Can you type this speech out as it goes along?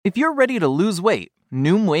If you're ready to lose weight,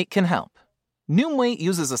 Noom Weight can help. Noom Weight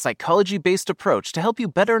uses a psychology-based approach to help you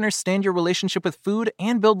better understand your relationship with food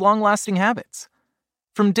and build long-lasting habits.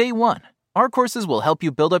 From day one, our courses will help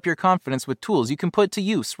you build up your confidence with tools you can put to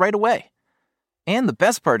use right away. And the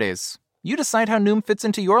best part is, you decide how Noom fits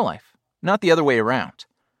into your life, not the other way around.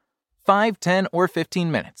 5, 10, or 15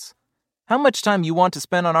 minutes. How much time you want to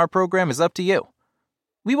spend on our program is up to you.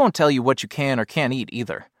 We won't tell you what you can or can't eat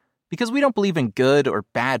either, because we don't believe in good or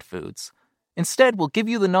bad foods. Instead, we'll give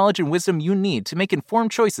you the knowledge and wisdom you need to make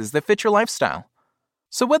informed choices that fit your lifestyle.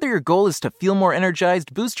 So whether your goal is to feel more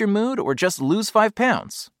energized, boost your mood, or just lose 5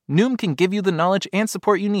 pounds, Noom can give you the knowledge and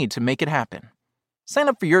support you need to make it happen. Sign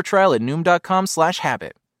up for your trial at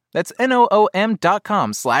Noom.com/habit. That's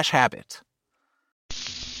NOOM.com/habit.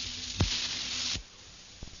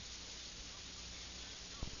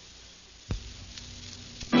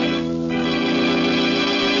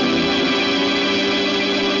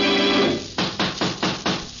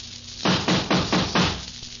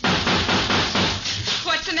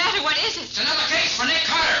 It's another case for Nick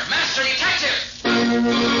Carter, Master Detective.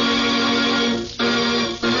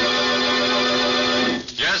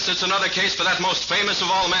 Yes, it's another case for that most famous of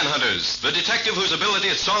all manhunters, the detective whose ability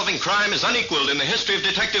at solving crime is unequaled in the history of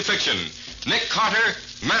detective fiction. Nick Carter,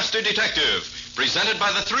 Master Detective, presented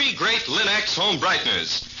by the 3 great Lin-X home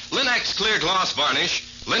brighteners. Lin-X clear gloss varnish,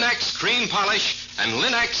 Lin-X cream polish, and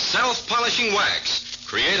Lin-X self-polishing wax.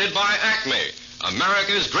 Created by Acme,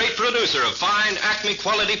 America's great producer of fine Acme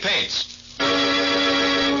quality paints.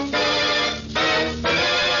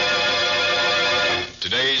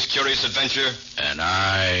 Today's curious adventure. An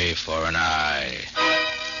eye for an eye.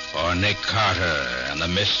 For Nick Carter and the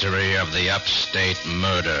mystery of the upstate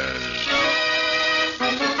murders.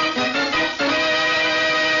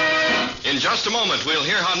 In just a moment, we'll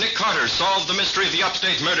hear how Nick Carter solved the mystery of the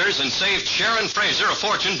upstate murders and saved Sharon Fraser a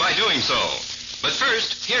fortune by doing so. But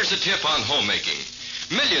first, here's a tip on homemaking.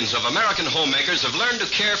 Millions of American homemakers have learned to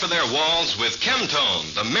care for their walls with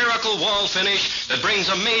Chemtone, the miracle wall finish that brings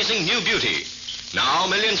amazing new beauty. Now,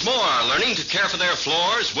 millions more are learning to care for their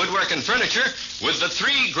floors, woodwork, and furniture with the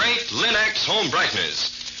 3 great Lin-X home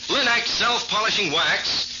brighteners. Lin-X self-polishing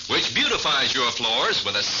wax, which beautifies your floors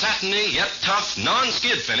with a satiny yet tough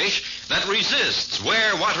non-skid finish that resists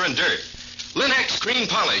wear, water, and dirt. Lin-X cream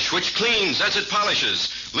polish, which cleans as it polishes,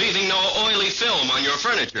 leaving no oily film on your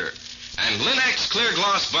furniture. And Lin-X clear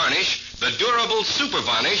gloss varnish, the durable super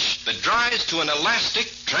varnish that dries to an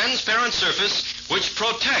elastic, transparent surface which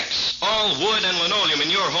protects all wood and linoleum in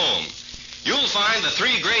your home. You'll find the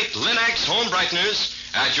 3 great Lin-X home brighteners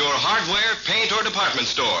at your hardware, paint, or department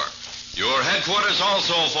store. Your headquarters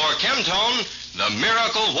also for Chemtone, the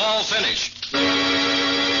miracle wall finish.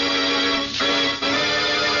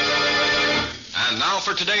 And now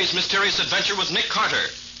for today's mysterious adventure with Nick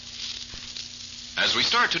Carter. As we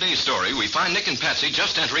start today's story, we find Nick and Patsy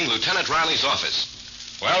just entering Lieutenant Riley's office.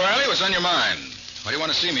 Well, Riley, what's on your mind? What do you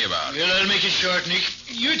want to see me about? Well, I'll make it short, Nick.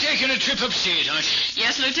 You're taking a trip upstate, aren't you?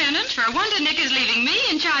 Yes, Lieutenant. For a wonder, Nick is leaving me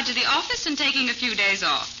in charge of the office and taking a few days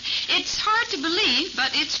off. It's hard to believe,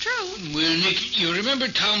 but it's true. Well, Nick, you remember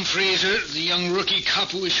Tom Fraser, the young rookie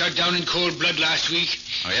cop who was shot down in cold blood last week?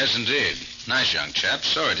 Oh, yes, indeed. Nice young chap.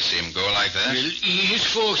 Sorry to see him go like that. Well, his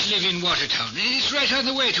folks live in Watertown. It's right on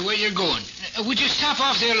the way to where you're going. Would you stop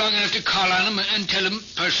off there long enough to call on him and tell him,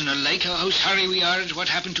 personal-like, how sorry we are at what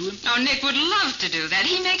happened to him? Oh, Nick would love to do that.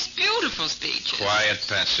 He makes beautiful speeches. Quiet,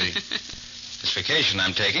 Patsy. This vacation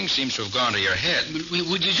I'm taking seems to have gone to your head.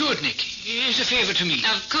 Would you do it, Nick? It's a favor to me.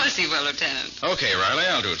 Of course he will, Lieutenant. Okay, Riley,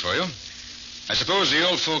 I'll do it for you. I suppose the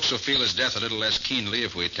old folks will feel his death a little less keenly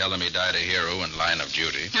if we tell them he died a hero in line of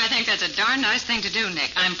duty. I think that's a darn nice thing to do,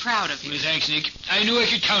 Nick. I'm proud of you. Well, thanks, Nick. I knew I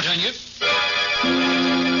could count on you.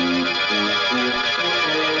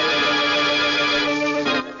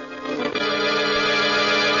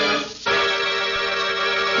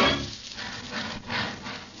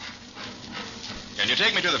 Can you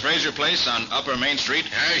take me to the Fraser place on Upper Main Street?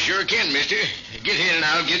 I sure can, mister. Get in and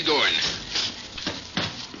I'll get going.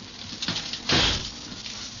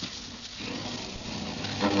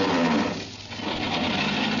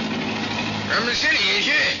 From the city, ain't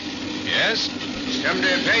you? Yes? Come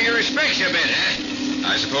to pay your respects a bit, huh?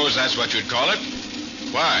 I suppose that's what you'd call it.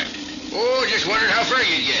 Why? Oh, just wondered how far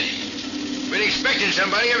you'd get. Been expecting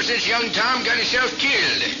somebody ever since young Tom got himself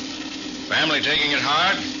killed. Family taking it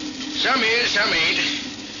hard? Some is, some ain't.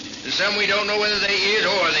 And some we don't know whether they is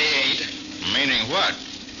or they ain't. Meaning what?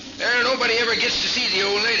 Nobody ever gets to see the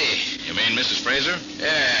old lady. You mean Mrs. Fraser?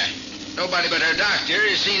 Yeah. Nobody but her doctor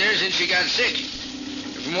has seen her since she got sick.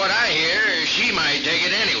 From what I hear, she might take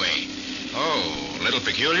it anyway. Oh, a little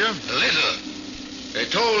peculiar? A little. They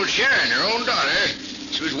told Sharon, her own daughter,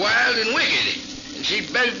 she was wild and wicked, and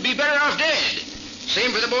she'd be better off dead.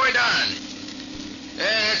 Same for the boy Don.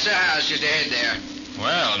 That's the house just ahead there.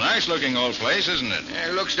 Well, nice-looking old place, isn't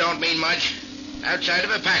it? Looks don't mean much. Outside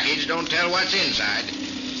of a package don't tell what's inside.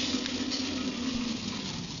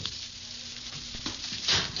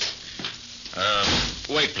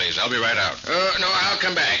 Wait, please. I'll be right out. No, I'll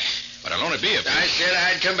come back. But I'll only be a... I said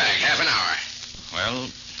I'd come back half an hour. Well,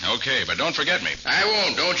 okay, but don't forget me. I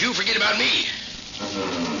won't. Don't you forget about me.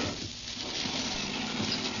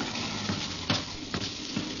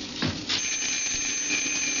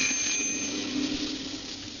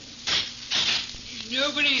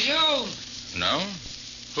 Nobody's home. No?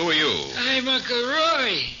 Who are you? I'm Uncle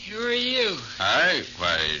Roy. Who are you?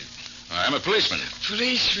 I'm a policeman.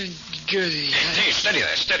 Policeman. Goody. Hey, steady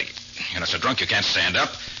there, steady. You're so drunk you can't stand up.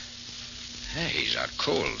 Hey, he's out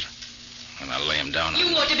cold. And I'll lay him down.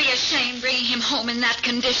 You ought to be ashamed bringing him home in that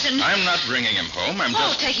condition. I'm not bringing him home. I'm Oh,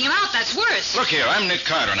 just... taking him out, that's worse. Look here, I'm Nick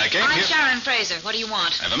Carter, and I came I'm here... Sharon Fraser. What do you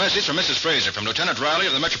want? I have a message from Mrs. Fraser from Lieutenant Riley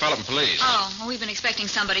of the Metropolitan Police. Oh, well, we've been expecting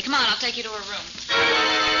somebody. Come on, I'll take you to her room.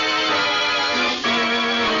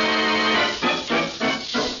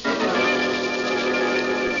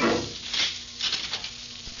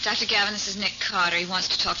 Dr. Gavin, this is Nick Carter. He wants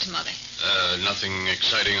to talk to Mother. Nothing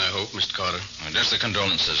exciting, I hope, Mr. Carter. Just the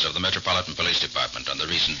condolences of the Metropolitan Police Department on the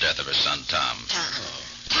recent death of her son, Tom.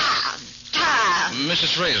 Tom.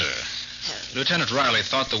 Mrs. Fraser, Lieutenant Riley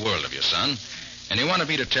thought the world of your son, and he wanted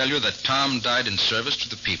me to tell you that Tom died in service to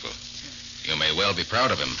the people. You may well be proud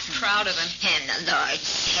of him. Proud of him. And the Lord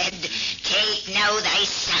said, Take now thy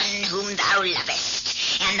son whom thou lovest,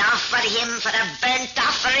 and offer him for a burnt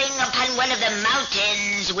offering upon one of the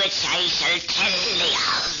mountains which I shall tell thee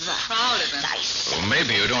of. Proud of him. Thy son. Well,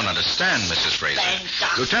 maybe you don't understand, Mrs. Fraser.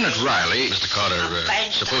 Lieutenant Riley... Mr. Carter,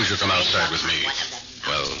 suppose you come outside with me.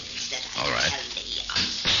 Well, all right.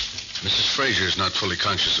 Mrs. Fraser is not fully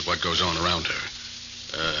conscious of what goes on around her.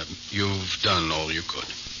 You've done all you could.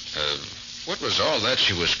 What was all that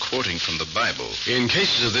she was quoting from the Bible? In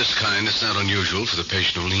cases of this kind, it's not unusual for the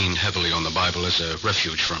patient to lean heavily on the Bible as a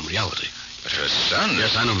refuge from reality. But her son...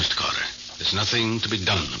 Yes, I know, Mr. Carter. There's nothing to be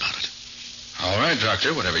done about it. All right,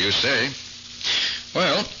 Doctor, whatever you say.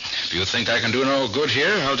 Well, if you think I can do no good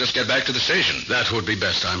here, I'll just get back to the station. That would be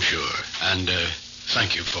best, I'm sure. And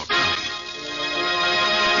thank you for coming.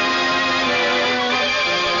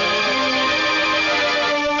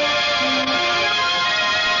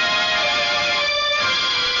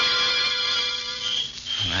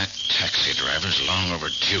 That taxi driver's long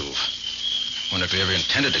overdue. Wonder if he ever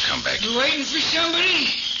intended to come back. You waiting for somebody?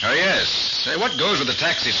 Oh, yes. Say, what goes with the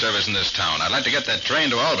taxi service in this town? I'd like to get that train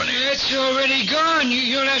to Albany. It's already gone.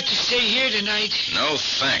 You'll have to stay here tonight. No,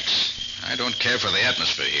 thanks. I don't care for the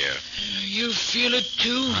atmosphere here. You feel it,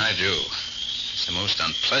 too? I do. It's the most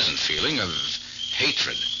unpleasant feeling of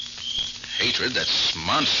hatred. Hatred that's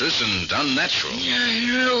monstrous and unnatural. Yeah, I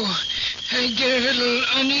know. I get a little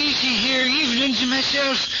uneasy here evenings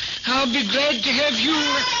myself. I'll be glad to have you...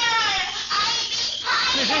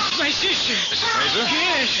 That's my sister. Mrs. Fraser?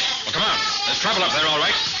 Yes. Well, come on. There's trouble up there, all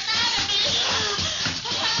right.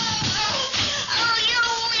 Oh, you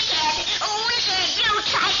wicked, you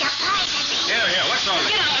tried to poison me. Here, what's all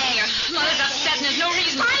Get this? out of here. Mother's upset and there's no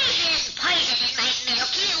reason. Poison in my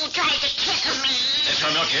milk. You tried to kill me. Is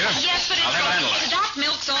her milk here? Yes, but it's... I'll have it analyzed. That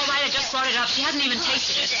milk's all right. I just brought it up. She hasn't even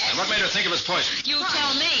tasted it. And what made her think it was poison? You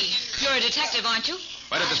tell me. You're a detective, aren't you?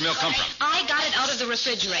 Where did this milk come from? I got it out of the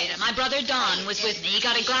refrigerator. My brother Don was with me. He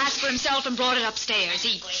got a glass for himself and brought it upstairs.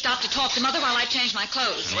 He stopped to talk to Mother while I changed my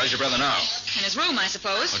clothes. And where's your brother now? In his room, I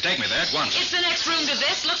suppose. Well, take me there at once. It's the next room to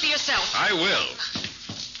this. Look for yourself. I will.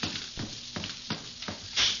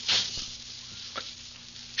 But,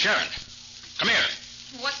 Sharon, come here.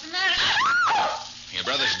 What's the matter? Your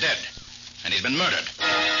brother's dead, and he's been murdered.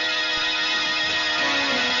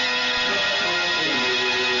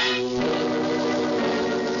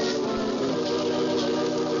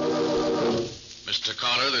 Mr.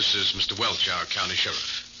 Carter, this is Mr. Welch, our county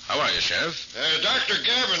sheriff. How are you, Sheriff? Dr.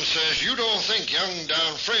 Gavin says you don't think young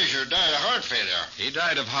Don Fraser died of heart failure. He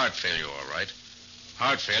died of heart failure, all right.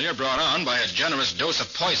 Heart failure brought on by a generous dose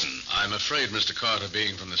of poison. I'm afraid Mr. Carter,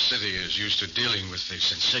 being from the city, is used to dealing with the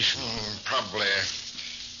sensational. Probably.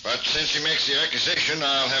 But since he makes the accusation,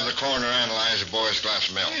 I'll have the coroner analyze the boy's glass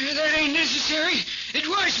of milk. That ain't necessary. It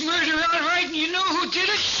was murder, all right, and you know who did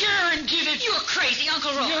it? Sharon did it. You're crazy, Uncle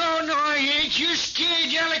Roy. No, I ain't. You're scared.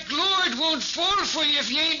 Alec Lord won't fall for you if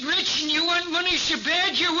you ain't rich and you want money so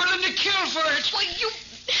bad you're willing to kill for it. Why,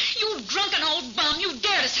 you drunken old bum. You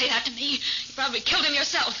dare to say that to me. You probably killed him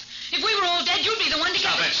yourself. If we were all dead, you'd be the one to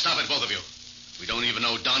Stop get... it, both of you. We don't even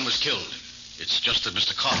know Don was killed. It's just that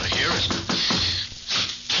Mr. Carter here is...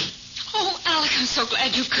 Oh, Alec, I'm so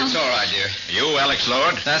glad you've come. It's all right, dear. You, Alex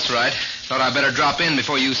Lord? That's right. Thought I'd better drop in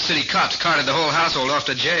before you city cops carted the whole household off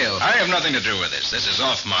to jail. I have nothing to do with this. This is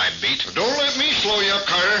off my beat. Don't let me slow you up,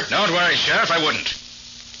 Carter. Don't worry, Sheriff, I wouldn't.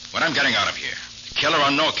 When I'm getting out of here, killer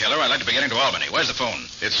or no killer, I'd like to be getting to Albany. Where's the phone?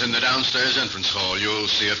 It's in the downstairs entrance hall. You'll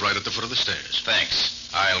see it right at the foot of the stairs. Thanks.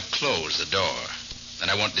 I'll close the door. Then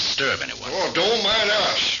I won't disturb anyone. Oh, don't mind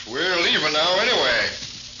us. We're leaving now anyway.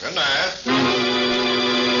 Good night.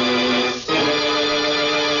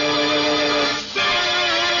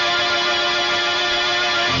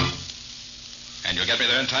 And you'll get me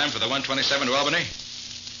there in time for the 127 to Albany?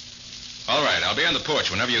 All right, I'll be on the porch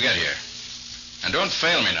whenever you get here. And don't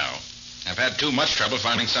fail me now. I've had too much trouble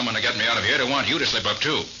finding someone to get me out of here to want you to slip up,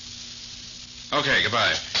 too. Okay,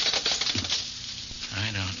 goodbye. I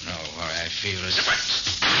don't know why I feel as if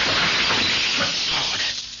Lord,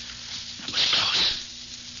 that was close.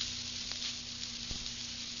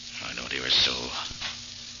 I don't hear a soul.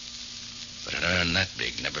 But an urn that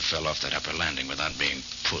big never fell off that upper landing without being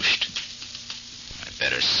pushed. I'd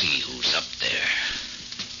better see who's up there.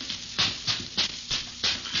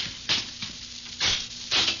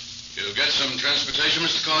 You get some transportation,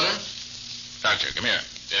 Mr. Carter? Doctor, come here.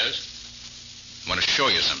 Yes? I want to show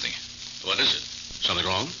you something. What is it? Something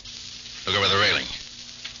wrong? Look over the railing.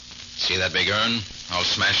 See that big urn? All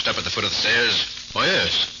smashed up at the foot of the stairs? Oh,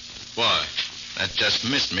 yes. Why? That just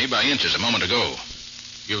missed me by inches a moment ago.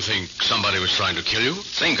 You think somebody was trying to kill you?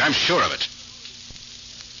 Think, I'm sure of it.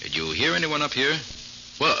 Did you hear anyone up here?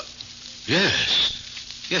 Well, yes.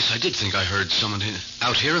 Yes, I did think I heard someone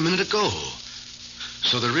out here a minute ago.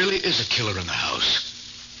 So there really is a killer in the house.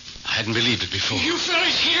 I hadn't believed it before. You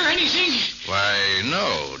fellas hear anything? Why,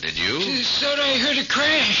 no. Did you? Just thought I heard a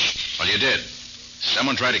crash. Well, you did.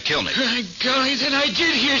 Someone tried to kill me. Golly, then I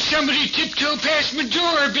did hear somebody tiptoe past my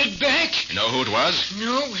door a bit back. You know who it was?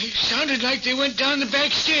 No, it sounded like they went down the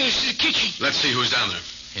back stairs to the kitchen. Let's see who's down there.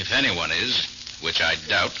 If anyone is, which I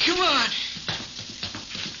doubt. Come on.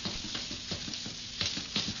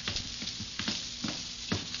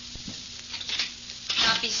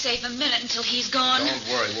 Not be safe a minute until he's gone. Don't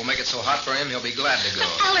worry. We'll make it so hot for him, he'll be glad to go.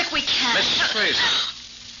 But, Alec, we can't. Mrs. Fraser,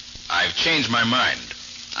 I've changed my mind.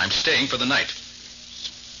 I'm staying for the night.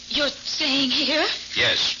 You're staying here?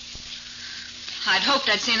 Yes. I'd hoped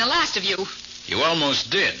I'd seen the last of you. You almost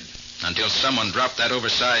did, until someone dropped that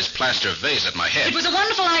oversized plaster vase at my head. It was a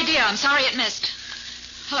wonderful idea. I'm sorry it missed.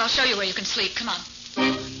 Well, I'll show you where you can sleep. Come on.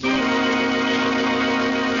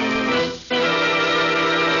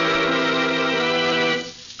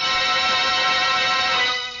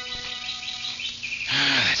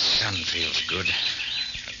 That sun feels good.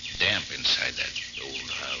 Damp inside that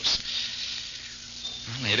old house.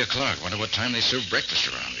 Well, 8 o'clock. Wonder what time they serve breakfast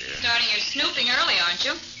around here. Starting your snooping early, aren't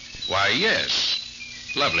you? Why, yes.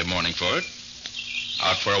 Lovely morning for it.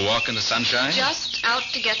 Out for a walk in the sunshine? Just out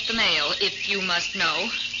to get the mail, if you must know.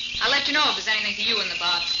 I'll let you know if there's anything for you in the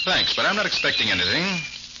box. Thanks, but I'm not expecting anything.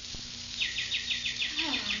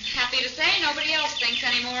 Oh, I'm happy to say nobody else thinks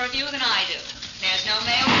any more of you than I do. There's no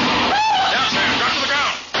mail. Downstairs, drop to the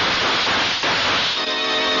ground.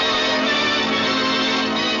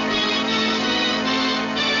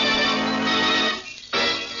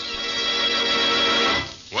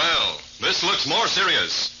 Well, this looks more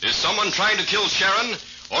serious. Is someone trying to kill Sharon,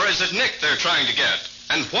 or is it Nick they're trying to get?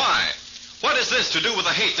 And why? What is this to do with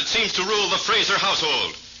the hate that seems to rule the Fraser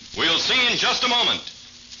household? We'll see in just a moment.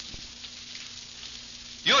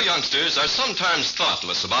 You youngsters are sometimes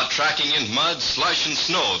thoughtless about tracking in mud, slush, and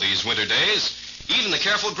snow these winter days. Even the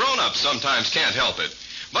careful grown-ups sometimes can't help it.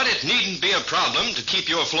 But it needn't be a problem to keep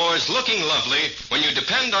your floors looking lovely when you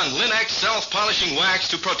depend on Linex self-polishing wax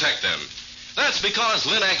to protect them. That's because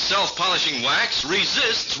Linex self-polishing wax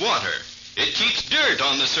resists water. It keeps dirt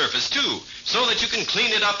on the surface, too, so that you can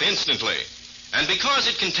clean it up instantly. And because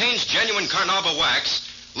it contains genuine Carnauba wax,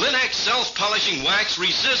 Linex self-polishing wax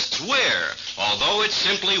resists wear, although it's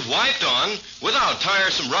simply wiped on without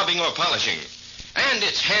tiresome rubbing or polishing. And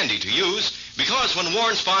it's handy to use because when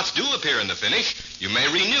worn spots do appear in the finish, you may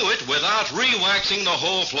renew it without re-waxing the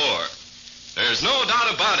whole floor. There's no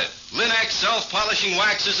doubt about it. Linex self-polishing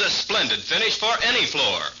wax is a splendid finish for any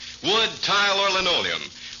floor, wood, tile, or linoleum,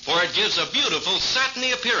 for it gives a beautiful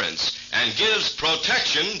satiny appearance and gives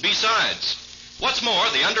protection besides. What's more,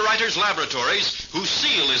 the underwriters' laboratories, whose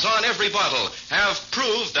seal is on every bottle, have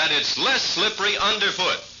proved that it's less slippery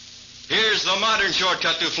underfoot. Here's the modern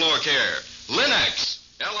shortcut to floor care. Linex,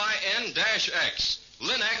 Lin-X,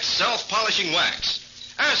 Linex self-polishing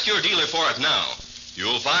wax. Ask your dealer for it now.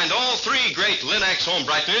 You'll find all three great Linux home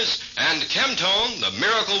brighteners and Chemtone, the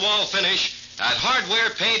Miracle Wall finish, at hardware,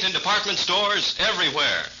 paint, and department stores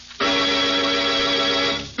everywhere.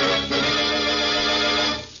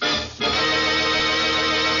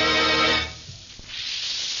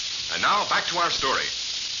 And now, back to our story.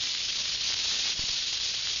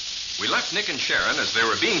 We left Nick and Sharon as they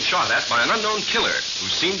were being shot at by an unknown killer who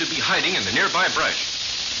seemed to be hiding in the nearby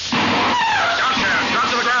brush. Down, Sharon. Drop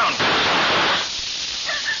to the ground.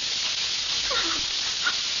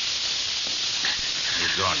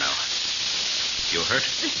 He's gone now. You hurt?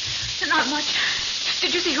 Not much.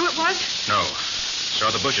 Did you see who it was? No. Saw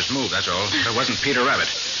the bushes move, that's all. It wasn't Peter Rabbit.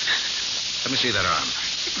 Let me see that arm.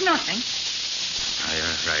 It's nothing. Oh,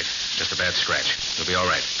 you're right. Just a bad scratch. You'll be all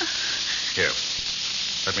right. Here.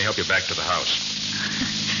 Let me help you back to the house.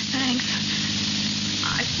 Thanks.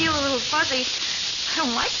 I feel a little fuzzy. I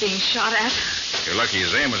don't like being shot at. You're lucky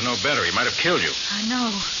his aim was no better. He might have killed you. I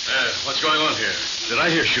know. What's going on here? Did I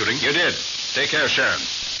hear shooting? You did. Take care, Sharon.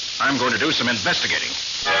 I'm going to do some investigating.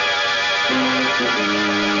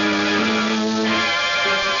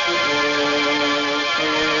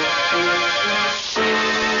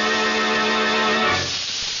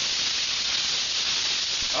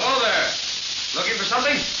 Hello there. Looking for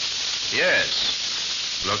something?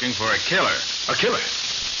 Yes. Looking for a killer. A killer?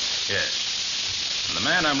 Yes. And the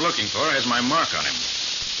man I'm looking for has my mark on him.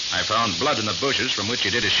 I found blood in the bushes from which he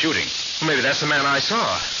did his shooting. Well, maybe that's the man I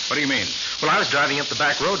saw. What do you mean? Well, I was driving up the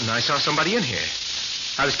back road and I saw somebody in here.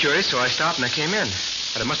 I was curious, so I stopped and I came in.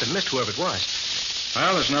 But I must have missed whoever it was.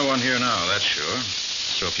 Well, there's no one here now, that's sure.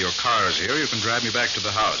 So if your car is here, you can drive me back to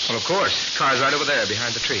the house. Well, of course. Car's right over there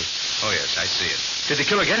behind the tree. Oh, yes, I see it. Did the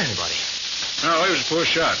killer get anybody? No, he was a poor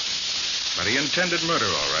shot. But he intended murder,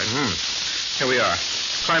 all right. Here we are.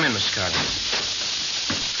 Climb in, Mr. Carter.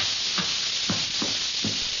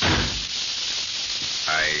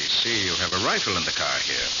 I see you have a rifle in the car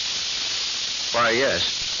here. Why, yes.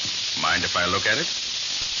 Mind if I look at it?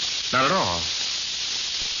 Not at all.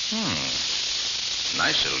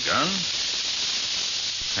 Nice little gun.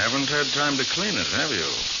 Haven't had time to clean it, have you?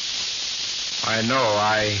 I know.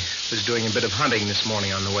 I was doing a bit of hunting this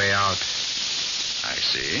morning on the way out. I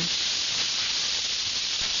see.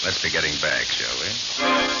 Let's be getting back, shall we?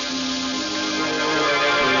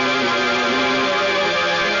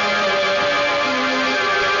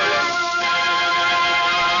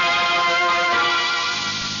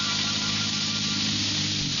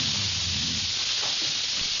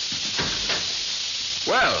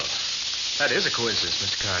 Well, that is a coincidence,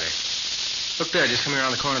 Mr. Carter. Look there, just coming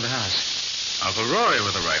around the corner of the house. Uncle Roy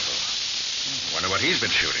with a rifle. Wonder what he's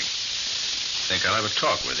been shooting. Think I'll have a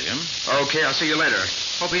talk with him. Okay, I'll see you later.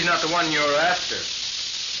 Hope he's not the one you're after.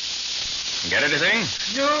 Get anything?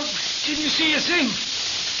 No, didn't see a thing.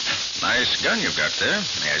 Nice gun you've got there.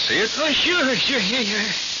 May I see it? Oh, sure, here you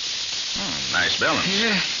are. Nice balance.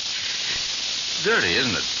 Yeah. Dirty,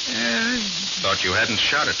 isn't it? Thought you hadn't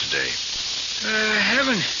shot it today.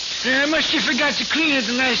 Haven't. I must have forgot to clean it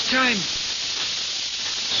the last time.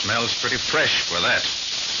 Smells pretty fresh for that.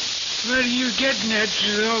 What are you getting at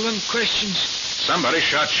with all them questions? Somebody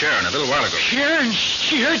shot Sharon a little while ago. Sharon?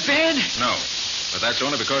 She hurt bad? No, but that's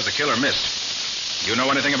only because the killer missed. You know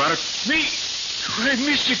anything about it? Me? Why,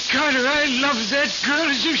 Mr. Carter, I loved that girl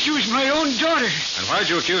as if she was my own daughter. And why'd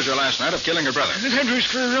you accuse her last night of killing her brother? That was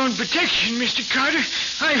for her own protection, Mr. Carter.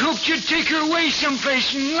 I hoped you'd take her away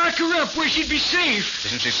someplace and lock her up where she'd be safe.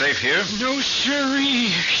 Isn't she safe here? No, sirree.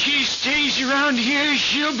 She stays around here,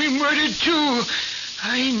 she'll be murdered, too.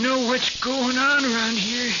 I know what's going on around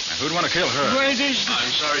here. Now, who'd want to kill her? Why, there's... I'm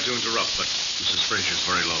sorry to interrupt, but Mrs. Frazier's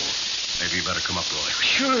very low. Maybe you better come up, Roy.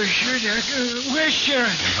 Sure, Doc. Where's Sharon?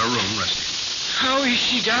 In her room, resting. How is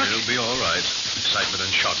she, Doc? She'll be all right. Excitement and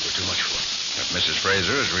shock were too much for her. If Mrs.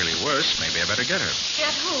 Fraser is really worse, maybe I better get her.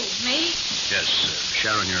 Get who? Me? Yes,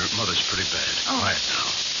 Sharon, your mother's pretty bad. Oh. Quiet now.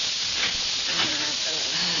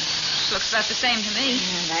 Looks about the same to me.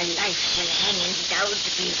 Thy life shall hang in doubt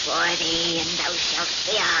before thee, and thou shalt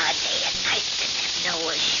fear day and night, and have no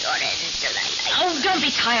assurance of thy life. Oh, don't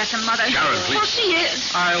be tiresome, Mother. Sharon, please. Well, she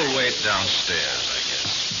is. I'll wait downstairs, I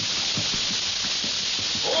guess.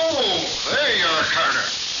 Oh, there you are, Carter.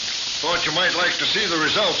 Thought you might like to see the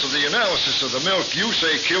results of the analysis of the milk you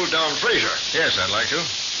say killed Don Fraser. Yes, I'd like to.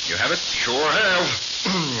 You have it? Sure have.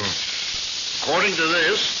 According to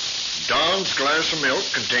this, Don's glass of milk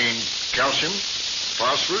contained calcium,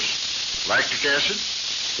 phosphorus, lactic acid,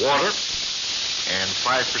 water, and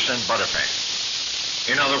 5% butterfat.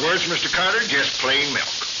 In other words, Mr. Carter, just plain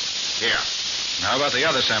milk. Here. How about the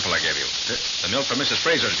other sample I gave you? The milk from Mrs.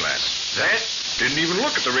 Fraser's glass. That? Didn't even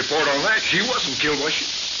look at the report on that. She wasn't killed, was she?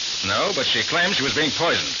 No, but she claims she was being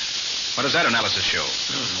poisoned. What does that analysis show?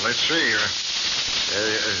 Let's see.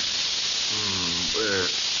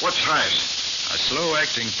 What's highest? A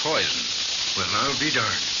slow-acting poison. Well, I'll be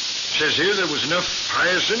darned. Says here there was enough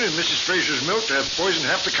hyacinth in Mrs. Fraser's milk to have poisoned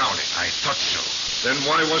half the county. I thought so. Then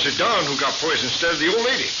why was it Don who got poisoned instead of the old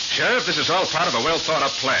lady? Sheriff, this is all part of a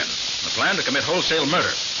well-thought-out plan. A plan to commit wholesale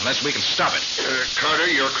murder, unless we can stop it. Carter,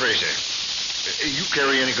 you're crazy. You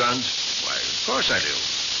carry any guns? Why, of course I do.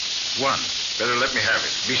 One. Better let me have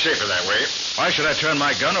it. Be safer that way. Why should I turn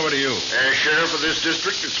my gun over to you? As sheriff of this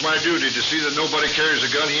district, it's my duty to see that nobody carries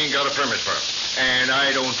a gun he ain't got a permit for. And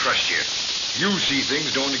I don't trust you. You see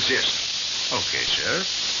things don't exist. Okay, Sheriff.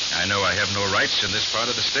 I know I have no rights in this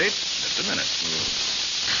part of the state. Just a minute.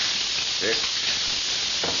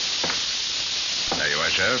 There you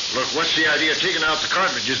are, Sheriff. Look, what's the idea of taking out the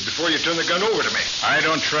cartridges before you turn the gun over to me? I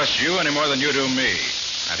don't trust you any more than you do me.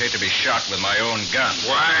 I'd hate to be shot with my own gun.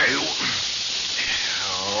 Why?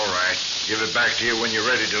 All right. Give it back to you when you're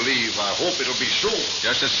ready to leave. I hope it'll be soon.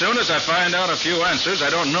 Just as soon as I find out a few answers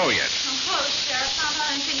I don't know yet. Oh, hello, Sheriff. Found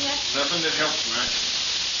out anything yet? Nothing that helps, Max.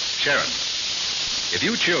 Sharon, if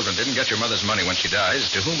you children didn't get your mother's money when she dies,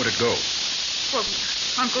 to whom would it go? Well,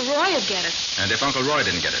 Uncle Roy would get it. And if Uncle Roy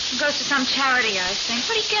didn't get it? It goes to some charity, I think.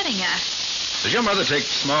 What are you getting at? Does your mother take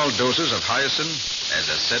small doses of hyacinth as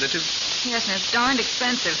a sedative? Yes, and it's darned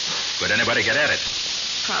expensive. Could anybody get at it?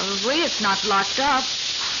 Probably. It's not locked up.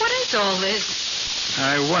 What is all this?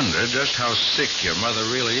 I wonder just how sick your mother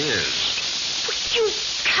really is. You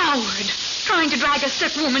coward. Trying to drag a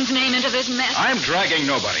sick woman's name into this mess. I'm dragging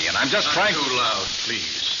nobody, and I'm just trying... Not too loud, please.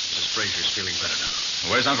 Mrs. Fraser's feeling better now.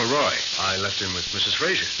 Where's Uncle Roy? I left him with Mrs.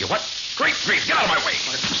 Fraser. You what? Great grief, get out of my way.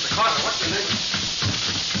 Mr. Carter, what's your name?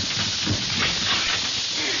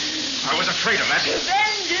 I was afraid of that.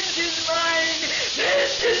 Vengeance is mine.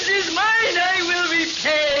 Vengeance is mine. I will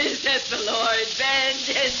repay, saith the Lord.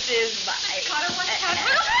 Vengeance is mine. Carter, what's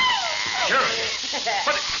happening? Sheriff.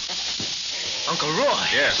 What? Uncle Roy.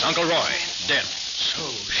 Yes, Uncle Roy. Dead. So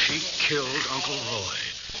she killed Uncle Roy.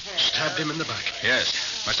 Stabbed him in the back. Yes.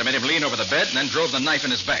 Must have made him lean over the bed and then drove the knife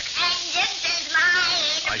in his back. Vengeance is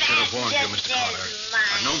mine. I should have warned you, Mr. Carter. Vengeance is mine.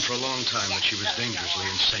 I've known for a long time that she was dangerously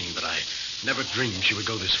insane, but I never dreamed she would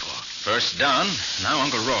go this far. First Don, now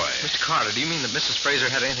Uncle Roy. Mr. Carter, do you mean that Mrs. Fraser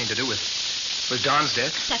had anything to do with Don's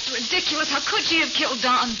death? That's ridiculous. How could she have killed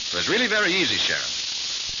Don? It was really very easy,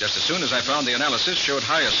 Sheriff. Just as soon as I found the analysis showed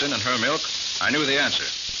hyacinth in her milk, I knew the answer.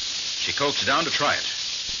 She coaxed Don to try it.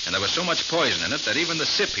 And there was so much poison in it that even the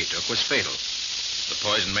sip he took was fatal. The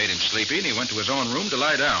poison made him sleepy, and he went to his own room to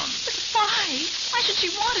lie down. But why? Why should she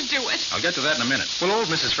want to do it? I'll get to that in a minute. Well, old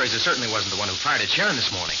Mrs. Fraser certainly wasn't the one who fired at Sharon this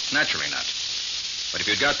morning. Naturally not. But if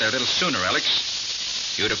you'd got there a little sooner, Alex,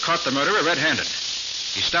 you'd have caught the murderer red-handed.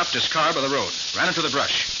 He stopped his car by the road, ran into the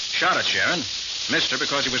brush, shot at Sharon, missed her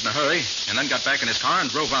because he was in a hurry, and then got back in his car and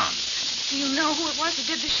drove on. Do you know who it was who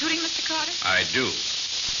did the shooting, Mr. Carter? I do.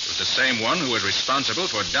 It was the same one who was responsible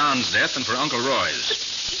for Don's death and for Uncle Roy's.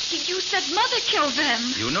 You said Mother killed them.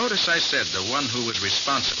 You notice I said the one who was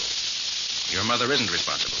responsible. Your mother isn't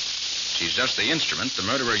responsible. She's just the instrument the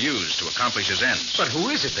murderer used to accomplish his ends. But who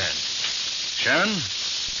is it then? Sharon,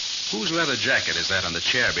 whose leather jacket is that on the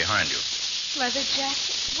chair behind you? Leather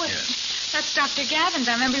jacket? What? Yes. That's Dr. Gavin's.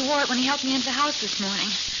 I remember he wore it when he helped me into the house this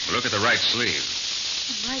morning. Look at the right sleeve.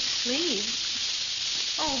 The right sleeve?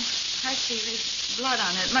 Oh, I see. There's blood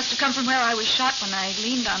on it. It must have come from where I was shot when I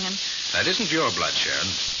leaned on him. That isn't your blood,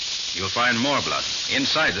 Sharon. You'll find more blood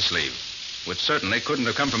inside the sleeve, which certainly couldn't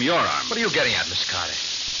have come from your arm. What are you getting at, Mr. Carter?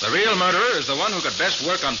 The real murderer is the one who could best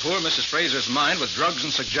work on poor Mrs. Fraser's mind with drugs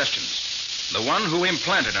and suggestions. The one who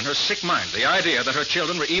implanted in her sick mind the idea that her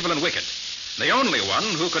children were evil and wicked. The only one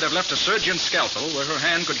who could have left a surgeon's scalpel where her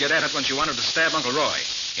hand could get at it when she wanted to stab Uncle Roy,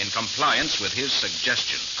 in compliance with his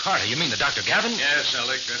suggestion. Carter, you mean the Dr. Gavin? Yes,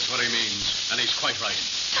 Alec, that's what he means. And he's quite right.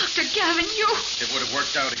 Dr. Gavin, you... It would have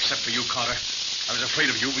worked out except for you, Carter. I was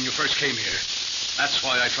afraid of you when you first came here. That's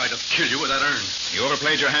why I tried to kill you with that urn. You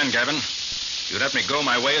overplayed your hand, Gavin. You'd let me go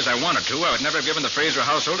my way as I wanted to. I would never have given the Fraser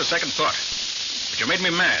household a second thought. But you made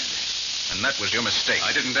me mad. And that was your mistake.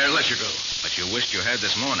 I didn't dare let you go. But you wished you had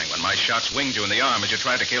this morning when my shots winged you in the arm as you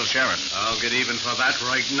tried to kill Sharon. I'll get even for that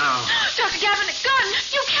right now. Dr. Gavin, a gun!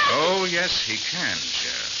 You can't... Oh, yes, he can,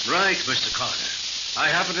 Sheriff. Right, Mr. Carter. I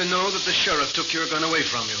happen to know that the sheriff took your gun away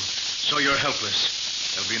from you. So you're helpless.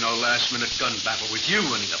 There'll be no last-minute gun battle with you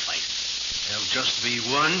winning the fight. There'll just be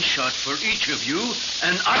one shot for each of you,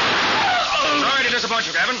 and I... Sorry to disappoint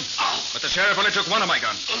you, Gavin. But the sheriff only took one of my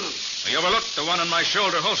guns. He overlooked the one on my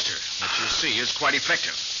shoulder holster, which you see is quite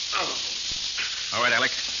effective. All right,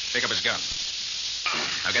 Alec. Pick up his gun.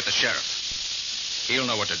 Now get the sheriff. He'll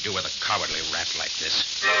know what to do with a cowardly rat like this.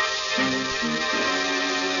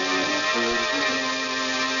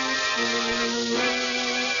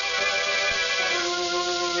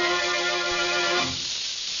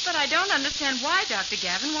 But I don't understand why Dr.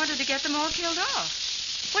 Gavin wanted to get them all killed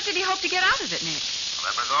off. What did he hope to get out of it, Nick? Well,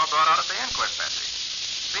 that was all brought out at the inquest, Patsy.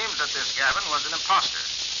 Seems that this Gavin was an imposter.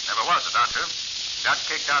 Never was a doctor. Got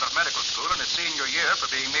kicked out of medical school in his senior year for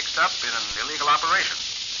being mixed up in an illegal operation.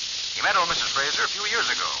 He met old Mrs. Fraser a few years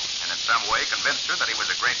ago, and in some way convinced her that he was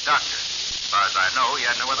a great doctor. As far as I know, he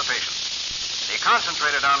had no other patients. He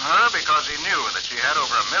concentrated on her because he knew that she had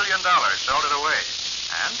over $1 million salted away.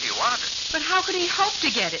 And he wanted it. But how could he hope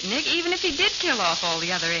to get it, Nick, even if he did kill off all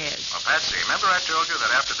the other heirs? Well, Patsy, remember I told you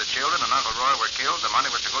that after the children and Uncle Roy were killed, the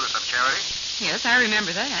money was to go to some charity? Yes, I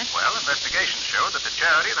remember that. Well, investigation showed that the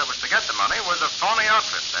charity that was to get the money was a phony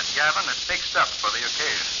outfit that Gavin had fixed up for the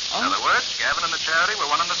occasion. In other words, Gavin and the charity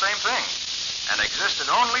were one and the same thing, and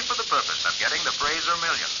existed only for the purpose of getting the Fraser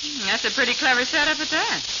million. That's a pretty clever setup at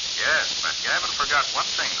that. Yes, but Gavin forgot one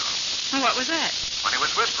thing, though. What was that? When he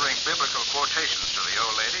was whispering biblical quotations to the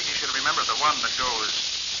old lady, he should remember the one that goes,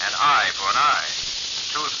 an eye for an eye,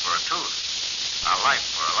 tooth for a tooth, a life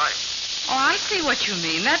for a life. Oh, I see what you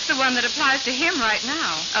mean. That's the one that applies to him right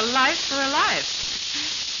now. A life for a life.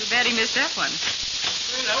 Too bad he missed that one.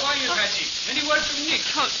 Well, how are you, Patsy? Any word from Nick?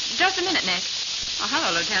 Oh, just a minute, Nick. Oh,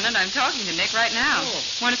 hello, Lieutenant. I'm talking to Nick right now. Oh.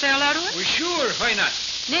 Want to say hello to him? Well, sure. Why not?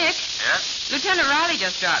 Nick? Yes? Lieutenant Riley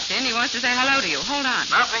just dropped in. He wants to say hello to you. Hold on.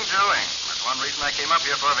 Nothing doing. That's one reason I came up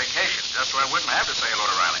here for a vacation, just so I wouldn't have to say hello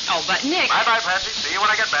to Riley. Oh, but Nick... Bye-bye, Patsy. See you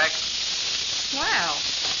when I get back. Well,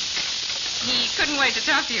 he couldn't wait to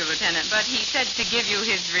talk to you, Lieutenant, but he said to give you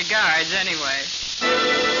his regards anyway.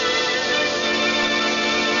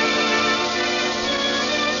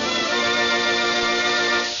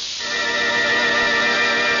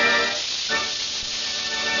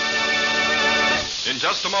 In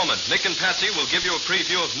just a moment, Nick and Patsy will give you a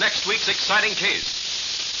preview of next week's exciting case.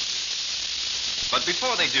 But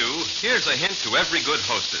before they do, here's a hint to every good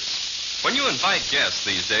hostess. When you invite guests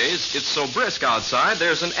these days, it's so brisk outside,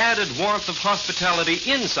 there's an added warmth of hospitality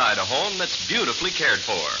inside a home that's beautifully cared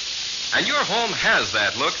for. And your home has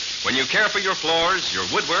that look when you care for your floors, your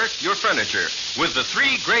woodwork, your furniture, with the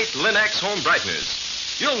 3 great Linex home brighteners.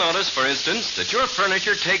 You'll notice, for instance, that your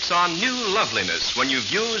furniture takes on new loveliness when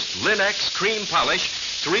you've used Linex cream polish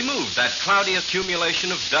to remove that cloudy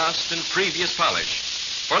accumulation of dust and previous polish.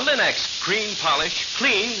 For Linex cream polish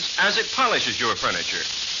cleans as it polishes your furniture.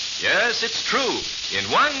 Yes, it's true. In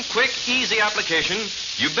one quick, easy application,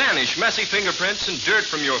 you banish messy fingerprints and dirt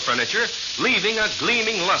from your furniture, leaving a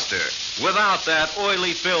gleaming luster without that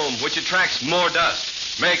oily film which attracts more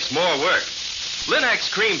dust, makes more work. Linex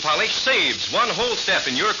cream polish saves one whole step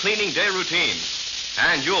in your cleaning day routine.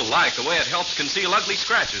 And you'll like the way it helps conceal ugly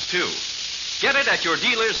scratches, too. Get it at your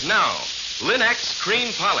dealers now. Linex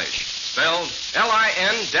cream polish, spelled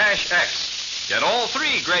Lin-X. Get all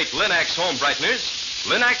 3 great Linex home brighteners,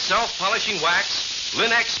 Linex self-polishing wax,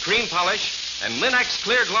 Linex cream polish, and Linex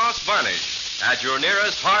clear gloss varnish at your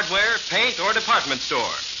nearest hardware, paint, or department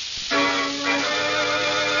store.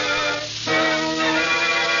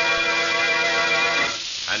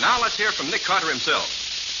 And now let's hear from Nick Carter himself.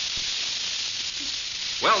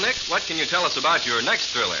 Well, Nick, what can you tell us about your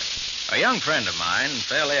next thriller? A young friend of mine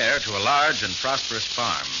fell heir to a large and prosperous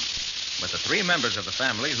farm. But the 3 members of the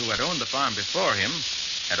family who had owned the farm before him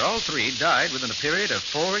had all 3 died within a period of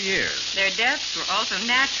 4 years. Their deaths were also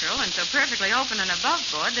natural and so perfectly open and above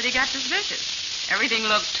board that he got suspicious. Everything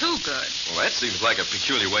looked too good. Well, that seems like a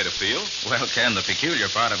peculiar way to feel. Well, Ken, the peculiar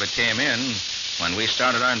part of it came in when we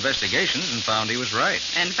started our investigations and found he was right.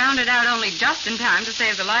 And found it out only just in time to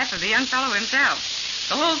save the life of the young fellow himself.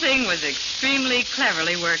 The whole thing was extremely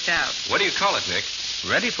cleverly worked out. What do you call it, Nick?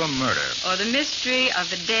 Ready for murder. Or the mystery of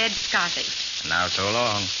the dead Scotty. Now, so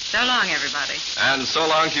long. So long, everybody. And so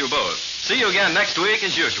long to you both. See you again next week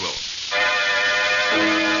as usual.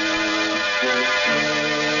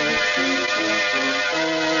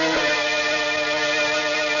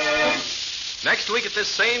 Next week at this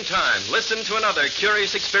same time, listen to another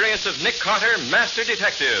curious experience of Nick Carter, Master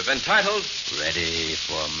Detective, entitled Ready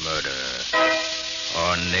for Murder.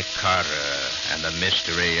 Or Nick Carter and the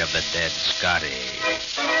Mystery of the Dead Scotty.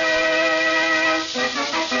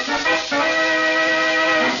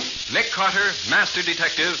 Nick Carter, Master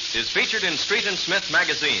Detective, is featured in Street and Smith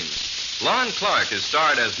magazines. Lon Clark is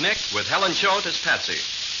starred as Nick with Helen Choate as Patsy.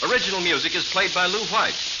 Original music is played by Lou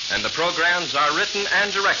White, and the programs are written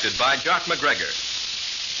and directed by Jock McGregor.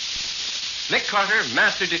 Nick Carter,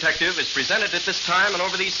 Master Detective, is presented at this time and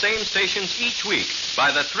over these same stations each week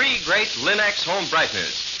by the 3 great Linex home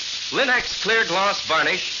brighteners. Linex Clear Gloss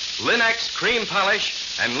Varnish, Linex Cream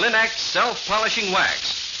Polish, and Linex Self-Polishing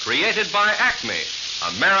Wax, created by Acme,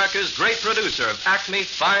 America's great producer of Acme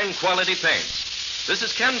fine quality paints. This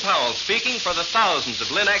is Ken Powell speaking for the thousands of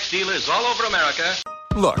Linex dealers all over America.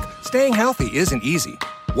 Look, staying healthy isn't easy.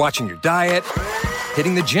 Watching your diet,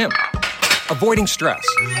 hitting the gym, avoiding stress.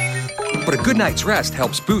 But a good night's rest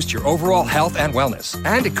helps boost your overall health and wellness.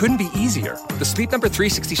 And it couldn't be easier. The Sleep Number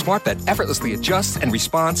 360 Smart Bed effortlessly adjusts and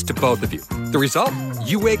responds to both of you. The result?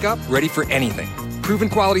 You wake up ready for anything. Proven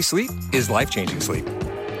quality sleep is life-changing sleep.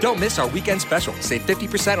 Don't miss our weekend special. Save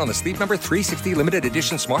 50% on the Sleep Number 360 Limited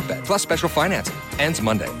Edition Smart Bed, plus special financing. Ends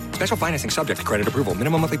Monday. Special financing subject to credit approval.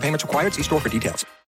 Minimum monthly payments required. See store for details.